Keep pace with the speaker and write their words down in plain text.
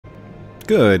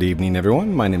Good evening,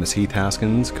 everyone. My name is Heath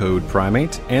Haskins, code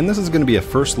Primate, and this is going to be a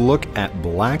first look at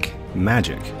black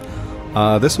magic.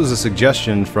 This was a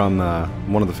suggestion from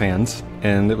one of the fans,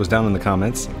 and it was down in the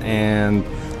comments, and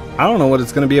I don't know what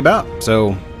it's going to be about,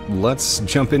 so let's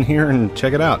jump in here and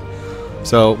check it out.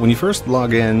 So when you first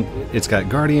log in, it's got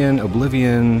Guardian,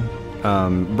 Oblivion,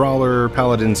 Brawler,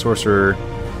 Paladin, Sorcerer,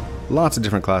 lots of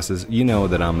different classes. You know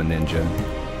that I'm a ninja,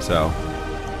 so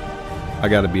I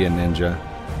gotta be a ninja.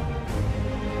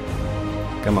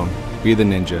 Come on, be the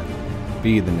ninja.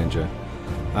 Be the ninja.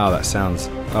 Oh, that sounds...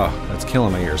 Oh, that's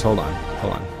killing my ears. Hold on.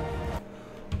 Hold on.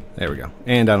 There we go.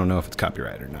 And I don't know if it's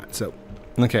copyrighted or not. So,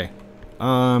 okay.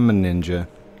 I'm a ninja.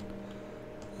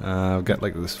 I've got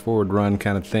like this forward run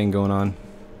kind of thing going on.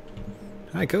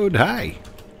 Hi, Code. Hi.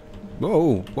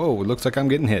 Whoa. Whoa. It looks like I'm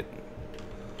getting hit.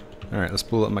 Alright, let's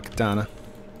pull up my katana.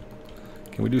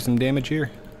 Can we do some damage here?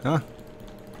 Huh?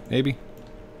 Maybe?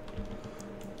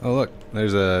 Oh look,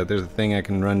 there's a thing I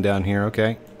can run down here.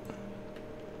 Okay.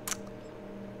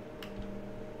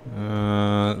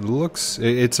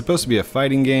 It's supposed to be a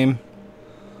fighting game.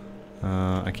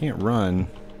 I can't run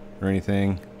or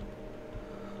anything.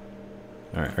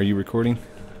 All right, are you recording?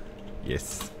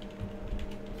 Yes.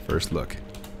 First look.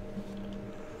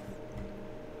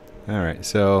 All right,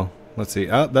 so let's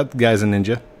see. Oh, that guy's a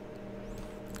ninja.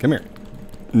 Come here.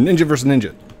 Ninja versus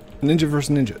ninja. Ninja versus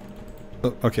ninja.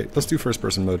 Oh, okay, let's do first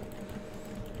person mode.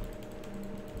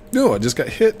 No, I just got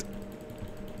hit.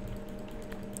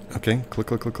 Okay, click,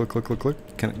 click, click, click, click, click, click.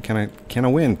 Can I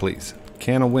win, please?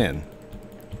 Can I win?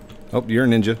 Oh, you're a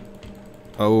ninja.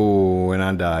 Oh, and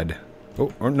I died.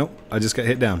 Oh, or no, I just got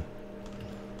hit down.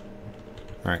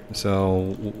 All right,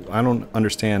 so I don't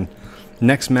understand.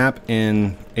 Next map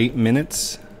in 8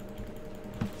 minutes.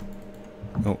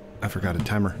 Oh, I forgot a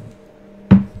timer.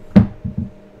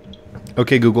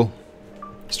 Okay, Google.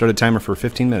 Start a timer for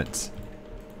 15 minutes.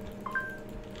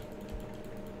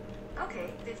 Okay,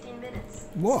 15 minutes.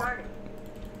 Whoa. Starting.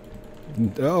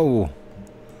 Oh.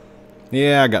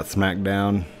 Yeah, I got smacked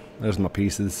down. There's my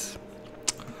pieces.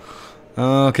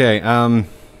 Okay,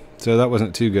 so that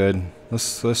wasn't too good.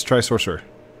 Let's try Sorcerer.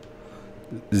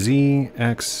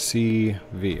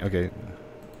 ZXCV. Okay.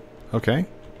 Okay.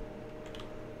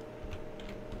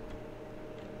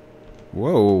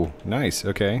 Whoa, nice.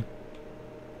 Okay.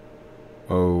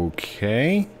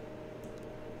 Okay.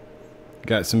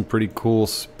 Got some pretty cool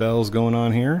spells going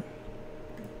on here.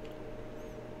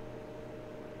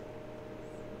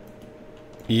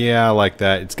 Yeah, I like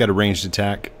that. It's got a ranged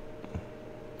attack.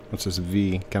 What's this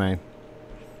V? Can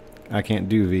I can't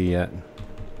do V yet.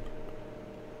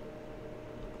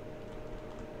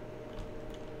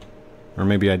 Or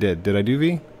maybe I did. Did I do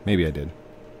V? Maybe I did.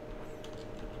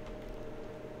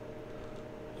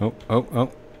 Oh, oh,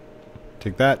 oh.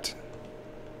 Take that.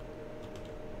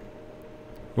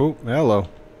 Oh, hello.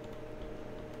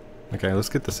 Okay, let's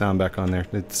get the sound back on there.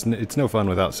 It's no fun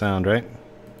without sound, right?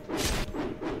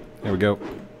 There we go.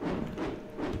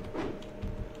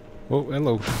 Oh,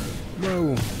 hello.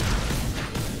 Whoa.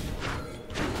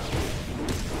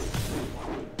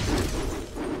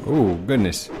 Oh,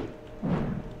 goodness.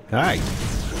 Hi.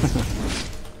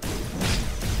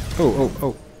 Oh, oh,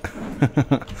 oh.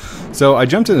 So I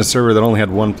jumped in a server that only had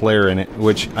one player in it,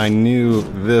 which I knew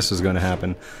this was going to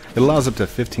happen. It allows up to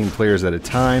 15 players at a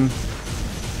time.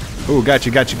 Oh,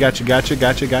 gotcha, gotcha, gotcha, gotcha,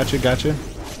 gotcha, gotcha, gotcha.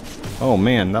 Oh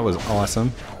man, that was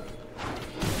awesome.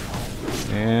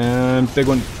 And big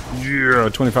one. Yeah,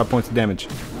 25 points of damage.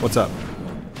 What's up?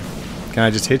 Can I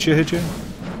just hit you,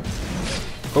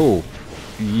 Oh,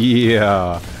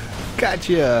 yeah.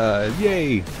 Gotcha!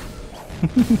 Yay!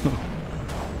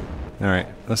 Alright,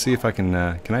 let's see if I can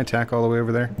I attack all the way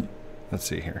over there? Let's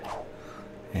see here.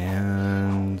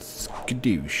 And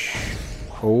skadoosh.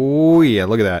 Oh yeah,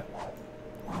 look at that.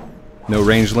 No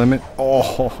range limit.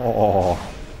 Oh,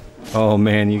 oh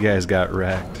man, you guys got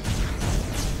wrecked.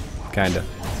 Kinda.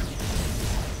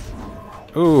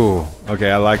 Ooh,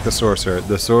 okay, I like the sorcerer.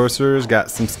 The sorcerer's got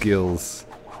some skills.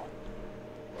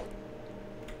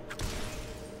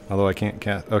 Although I can't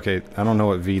cast... Okay, I don't know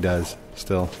what V does,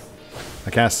 still. I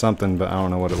cast something, but I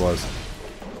don't know what it was.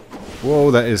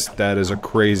 Whoa, that is a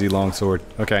crazy long sword.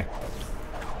 Okay.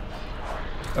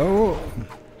 Oh!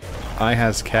 I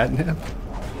has catnip?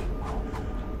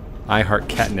 I heart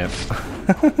catnip.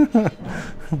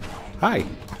 Hi!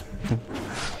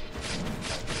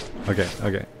 Okay,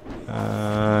 okay.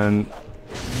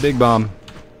 Big bomb.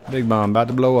 Big bomb. About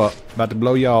to blow up. About to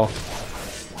blow y'all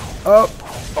up.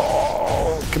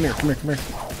 Oh! Come here, come here, come here.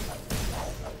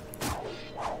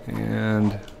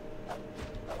 And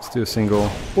let's do a single.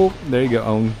 Oh, there you go.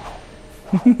 Own.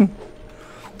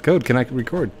 Code, can I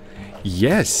record?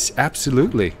 Yes,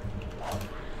 absolutely.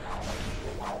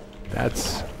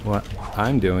 That's what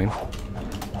I'm doing.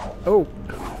 Oh.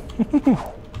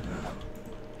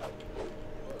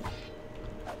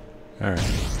 Alright.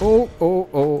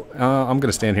 Oh. I'm going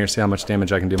to stand here and see how much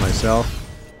damage I can do myself.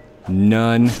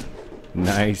 None.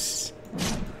 Nice.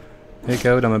 Hey,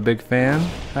 Code, I'm a big fan.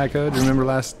 Hi, Code. Remember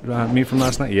me from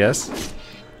last night? Yes.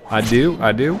 I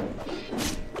do.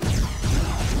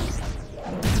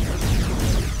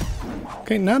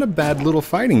 Okay, not a bad little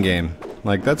fighting game.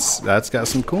 Like, that's got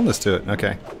some coolness to it.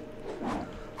 Okay.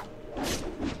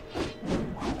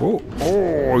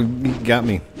 Oh, he got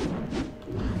me.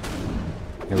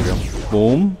 Here we go.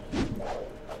 Boom.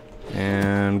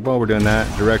 And while we're doing that,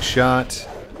 direct shot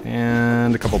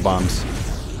and a couple bombs.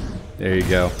 There you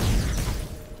go.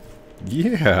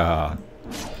 Yeah.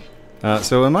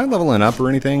 So am I leveling up or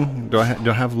anything? Do I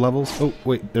have levels? Oh,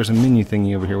 wait, there's a menu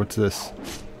thingy over here. What's this?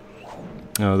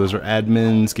 Oh, those are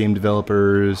admins, game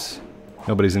developers.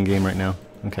 Nobody's in game right now.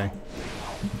 Okay.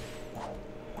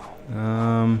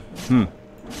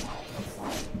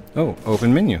 Oh,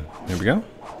 open menu. There we go.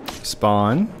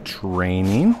 Spawn,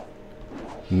 training,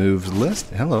 moves list.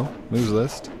 Hello, moves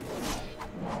list.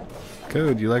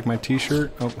 Code, you like my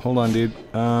t-shirt? Oh, hold on, dude.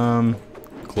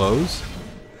 Clothes.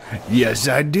 Yes,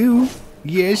 I do.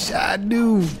 Yes, I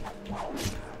do.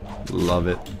 Love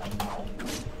it.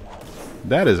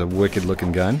 That is a wicked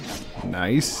looking gun.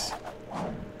 Nice.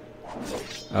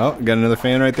 Oh, got another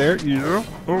fan right there. Yeah.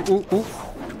 Oh.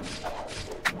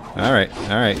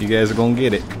 Alright, you guys are gonna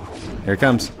get it. Here it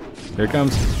comes. Here it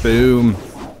comes. Boom.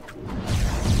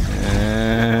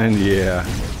 And yeah.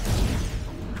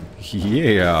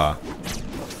 Yeah.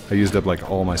 I used up like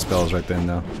all my spells right then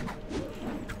though.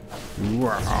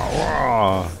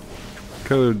 Wow.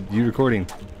 Code, you recording?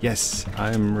 Yes,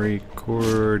 I'm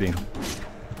recording.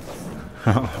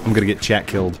 I'm gonna get chat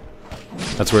killed.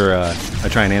 That's where I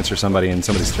try and answer somebody and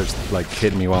somebody starts like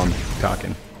hitting me while I'm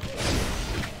talking.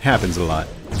 Happens a lot.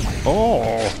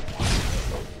 Oh!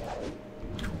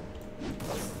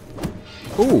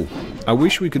 Ooh! I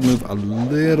wish we could move a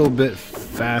little bit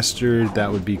faster.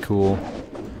 That would be cool.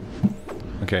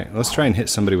 Okay, let's try and hit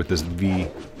somebody with this V.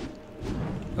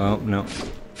 Oh, no.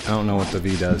 I don't know what the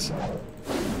V does.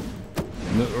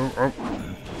 No,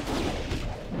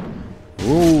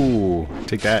 Ooh!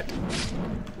 Take that.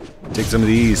 Take some of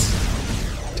these.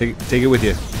 Take it with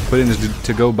you. Put it in the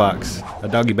to-go box. A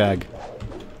doggy bag.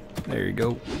 There you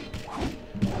go.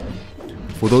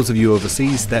 For those of you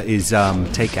overseas, that is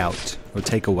takeout or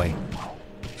takeaway.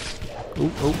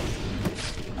 Oh.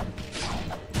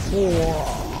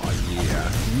 Oh,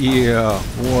 yeah.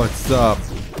 What's up?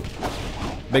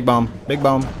 Big bomb.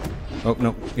 Oh,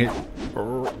 no. Here.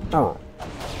 Oh.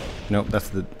 Nope, that's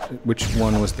the... Which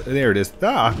one was the... There it is.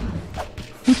 Ah!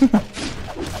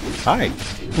 Hi.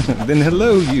 Then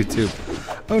hello, YouTube.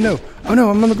 Oh, no,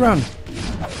 I'm on the ground.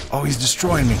 Oh, he's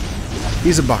destroying me.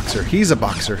 He's a boxer.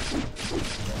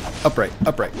 Upright.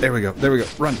 There we go.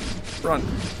 Run.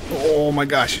 Oh, my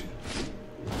gosh.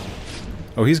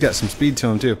 Oh, he's got some speed to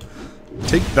him, too.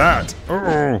 Take that.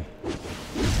 Oh.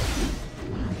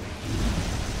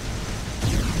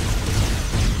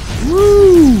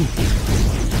 Woo!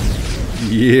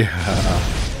 Yeah.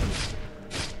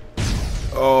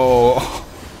 Oh,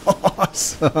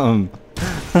 awesome.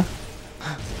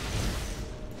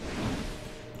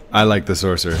 I like the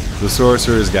sorcerer. The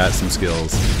sorcerer's got some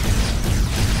skills.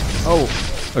 Oh,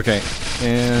 okay.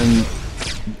 And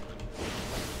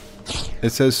it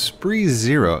says spree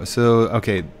 0. So,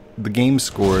 okay, the game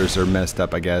scores are messed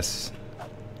up, I guess.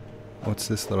 What's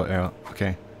this little arrow?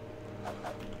 Okay.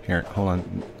 Here, hold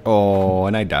on. Oh,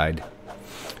 and I died.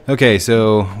 Okay,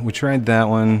 so we tried that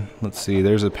one. Let's see,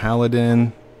 there's a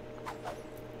paladin.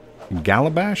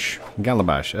 Galabash,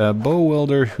 a bow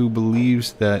wielder who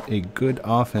believes that a good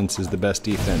offense is the best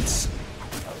defense.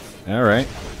 All right,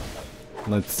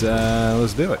 let's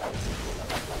do it.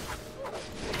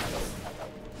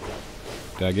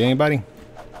 Did I get anybody?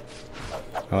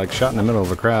 I like shot in the middle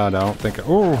of a crowd. I don't think.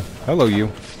 Oh, hello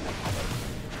you.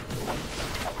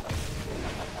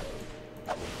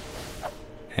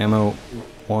 Ammo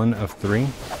 1 of 3.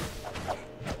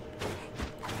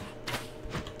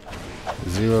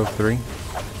 0 of 3.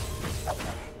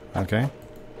 Okay.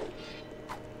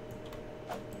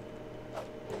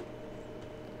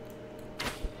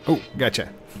 Oh, gotcha.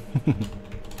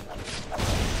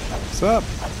 What's up?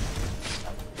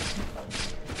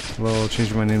 Well,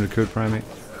 changing my name to Code Primate.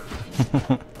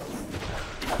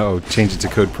 Oh, change it to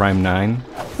Code Prime 9.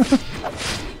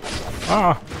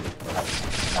 Ah.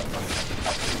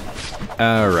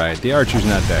 Alright, the archer's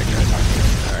not that good.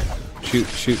 Alright.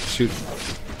 Shoot.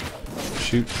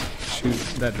 Shoot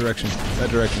that direction. That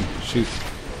direction. Shoot.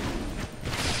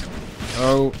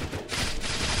 Oh.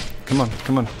 Come on,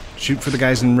 come on. Shoot for the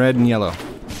guys in red and yellow.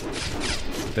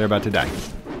 They're about to die.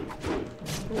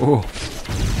 Oh.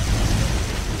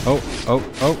 Oh, oh,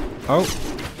 oh, oh.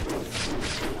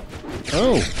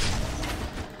 Oh.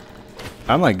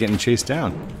 I'm like getting chased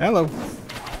down. Hello.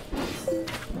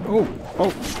 Oh,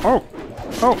 oh, oh.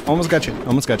 Oh, almost got you.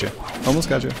 Almost got you. Almost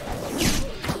got you.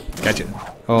 Gotcha.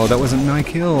 Oh, that wasn't my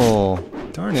kill.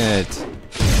 Darn it.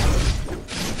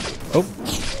 Oh,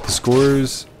 the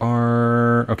scores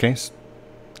are... Okay,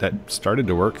 that started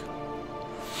to work.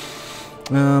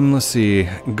 Let's see.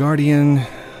 Guardian,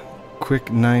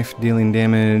 quick knife dealing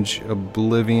damage,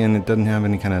 Oblivion. It doesn't have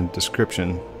any kind of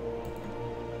description.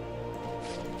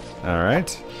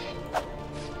 Alright.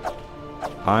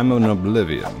 I'm an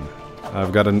Oblivion.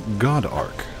 I've got a God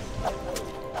Arc.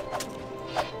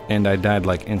 And I died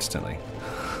like instantly.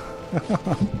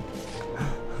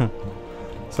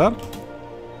 What's up?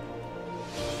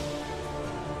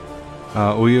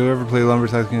 Will you ever play Lumber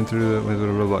Tycoon through with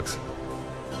Roblox?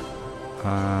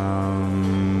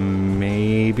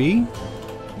 Maybe?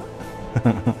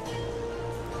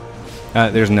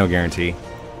 There's no guarantee.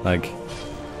 Like,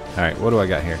 alright, what do I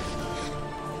got here?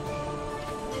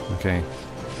 Okay.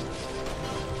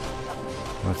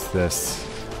 What's this?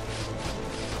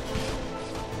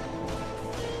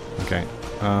 Okay.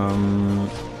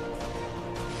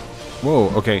 Whoa,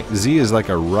 okay. Z is like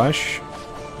a rush.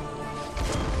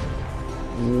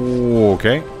 Ooh,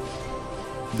 okay.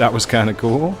 That was kind of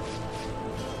cool.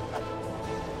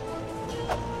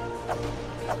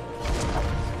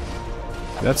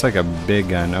 That's like a big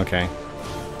gun. Okay.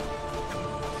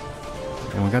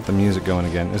 And we got the music going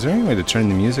again. Is there any way to turn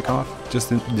the music off? Just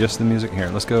the music? Here,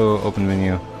 let's go open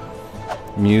menu.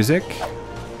 Music.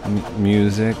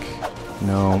 Music.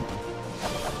 No.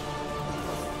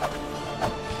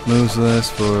 Moves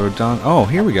list for Don. Oh,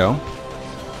 here we go.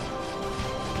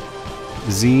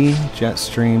 Z,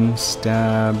 Jetstream,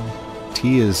 Stab.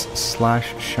 T is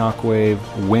slash shockwave,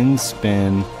 wind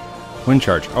spin, wind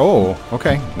charge. Oh,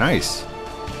 okay, nice.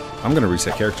 I'm gonna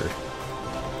reset character.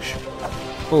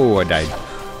 Oh, I died.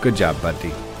 Good job,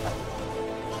 buddy.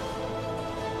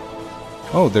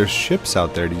 Oh, there's ships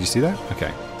out there. Did you see that?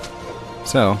 Okay.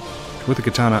 So, with the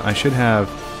katana, I should have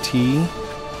T,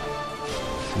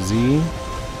 Z,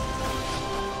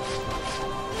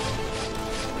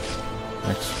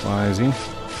 X, Y, Z.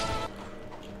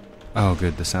 Oh,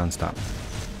 good. The sound stopped.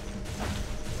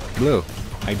 Blue.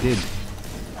 I did.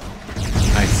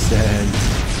 I said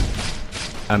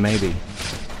a maybe.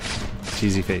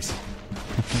 Cheesy face.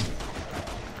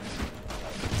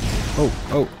 Oh,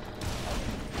 oh.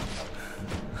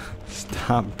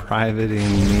 Stop privating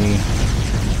me.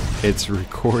 It's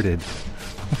recorded.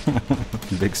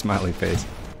 Big smiley face.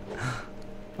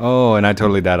 Oh, and I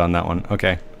totally died on that one.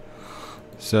 Okay.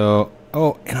 So,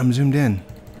 oh, and I'm zoomed in.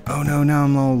 Oh no, now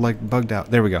I'm all like bugged out.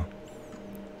 There we go.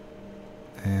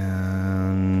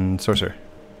 And sorcerer.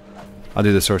 I'll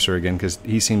do the sorcerer again because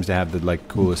he seems to have the like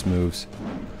coolest moves.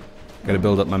 Gotta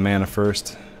build up my mana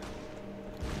first.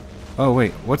 Oh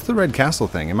wait, what's the red castle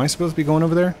thing? Am I supposed to be going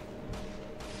over there?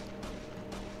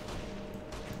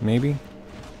 Maybe?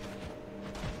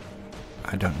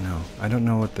 I don't know. I don't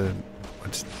know what the...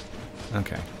 what's...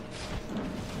 Okay.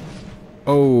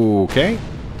 Okay.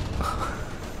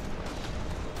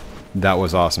 That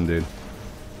was awesome, dude.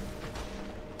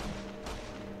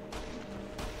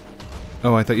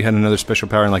 Oh, I thought you had another special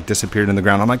power and like disappeared in the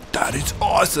ground. I'm like, that is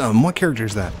awesome! What character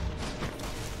is that?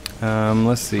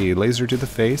 Let's see. Laser to the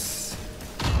face.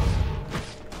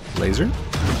 Laser?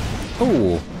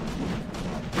 Oh!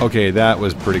 Okay, that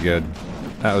was pretty good.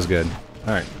 That was good.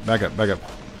 Alright, back up, back up.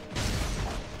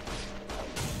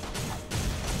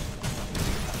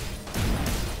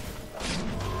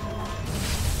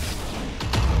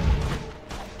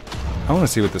 I want to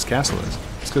see what this castle is.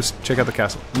 Let's go check out the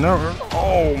castle. No!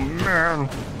 Oh, man!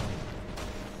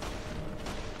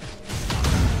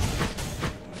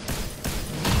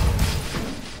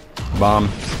 Bomb.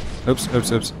 Oops,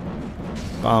 oops, oops.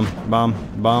 Bomb, bomb,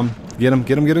 bomb. Get him,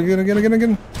 get him, get him, get him, get him, get him, get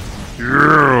him.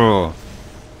 Yeah.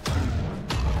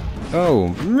 Oh,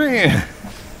 man.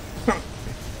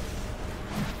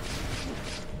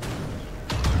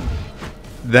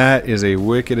 That is a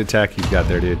wicked attack you've got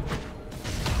there, dude.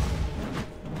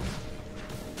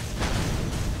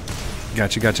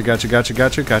 Gotcha, gotcha, gotcha, gotcha,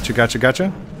 gotcha, gotcha, gotcha,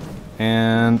 gotcha.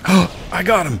 And, oh, I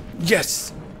got him.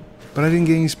 Yes. But I didn't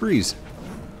get any sprees.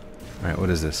 All right, what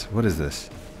is this? What is this?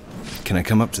 Can I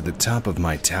come up to the top of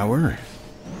my tower?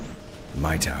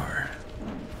 My tower.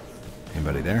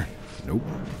 Anybody there? Nope.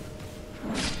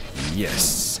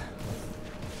 Yes.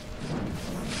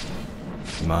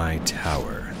 My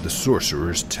tower. The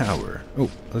sorcerer's tower. Oh,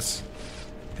 let's...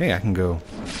 Hey, I can go...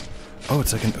 Oh,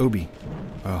 it's like an obi.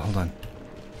 Oh, hold on.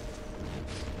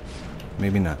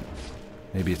 Maybe not.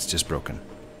 Maybe it's just broken.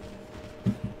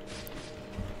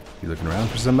 You looking around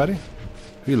for somebody? Who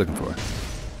are you looking for?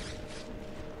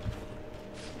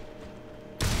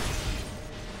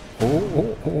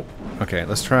 Oh. Okay,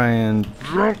 let's try and...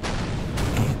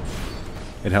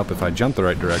 It'd help if I jumped the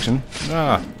right direction.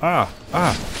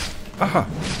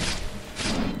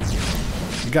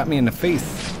 You got me in the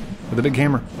face with a big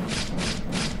hammer.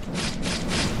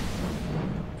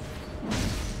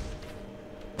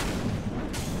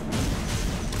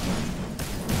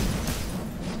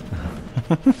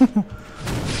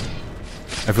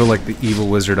 I feel like the evil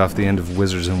wizard off the end of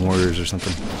Wizards and Warriors or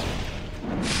something.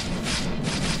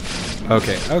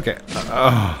 Okay.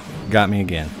 Oh, got me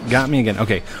again.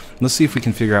 Okay, let's see if we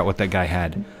can figure out what that guy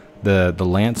had. The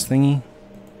lance thingy?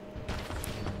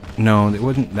 No, it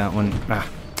wasn't that one.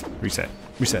 Reset.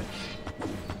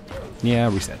 Yeah,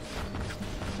 reset.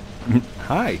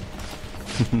 Hi.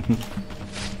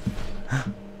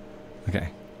 Okay.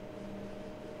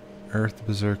 Earth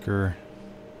Berserker.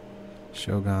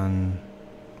 Shogun.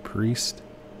 Priest.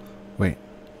 Wait.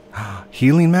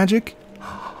 Healing magic?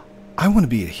 I want to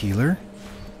be a healer.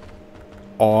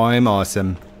 I'm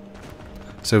awesome.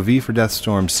 So V for Death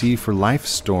Storm, C for Life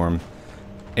Storm,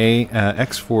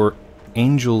 X for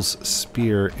Angel's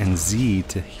Spear, and Z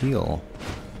to heal.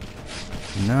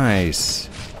 Nice.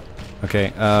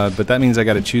 Okay, but that means I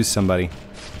got to choose somebody.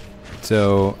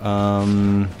 So,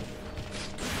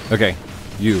 okay,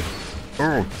 you.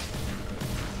 Oh.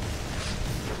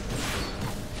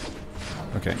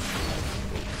 Okay.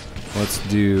 Let's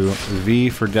do V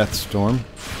for Death Storm.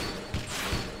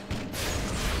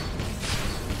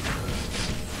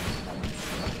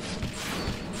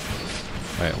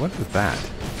 Wait, what is that?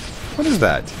 What is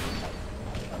that?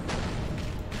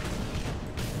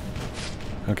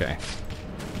 Okay.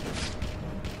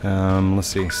 Let's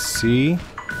see. C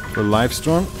for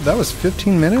Lifestorm. That was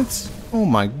 15 minutes? Oh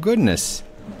my goodness.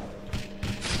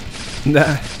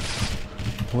 That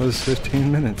was 15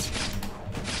 minutes.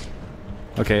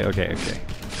 Okay.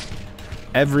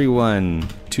 Everyone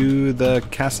to the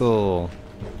castle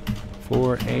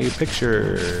for a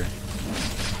picture.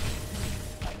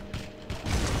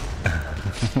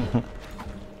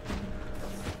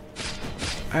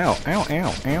 Ow.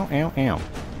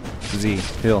 Z,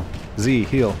 heal. Z,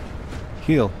 heal.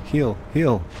 Heal.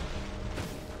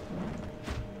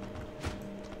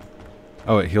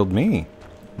 Oh, it healed me.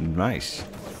 Nice.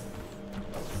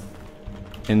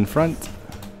 In front.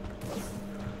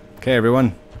 Okay,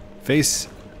 everyone. Face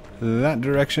that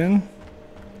direction.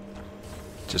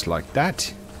 Just like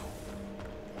that.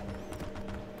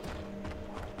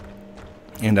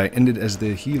 And I ended as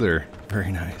the healer.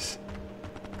 Very nice.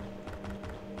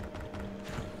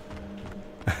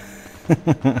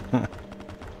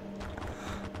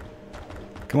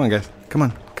 Come on, guys. Come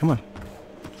on.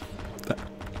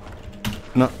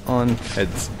 Not on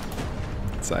heads.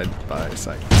 Side by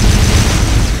side.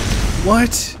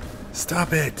 What?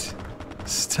 Stop it.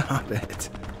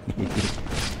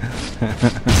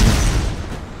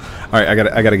 Alright,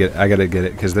 I gotta get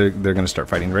it, because they're gonna start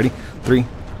fighting. Ready? 3,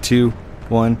 2,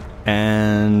 1,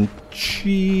 and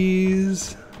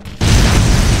cheese.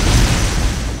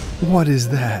 What is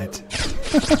that?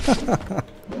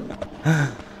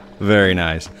 Very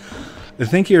nice.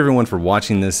 Thank you everyone for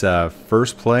watching this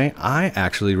first play. I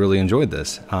actually really enjoyed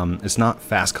this. It's not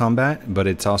fast combat, but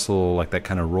it's also like that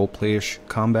kind of role-play-ish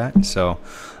combat. So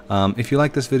if you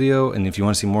like this video and if you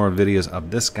want to see more videos of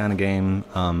this kind of game,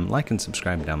 like and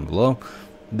subscribe down below.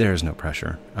 There's no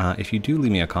pressure. If you do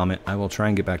leave me a comment, I will try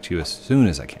and get back to you as soon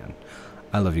as I can.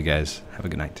 I love you guys. Have a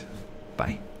good night.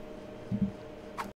 Bye.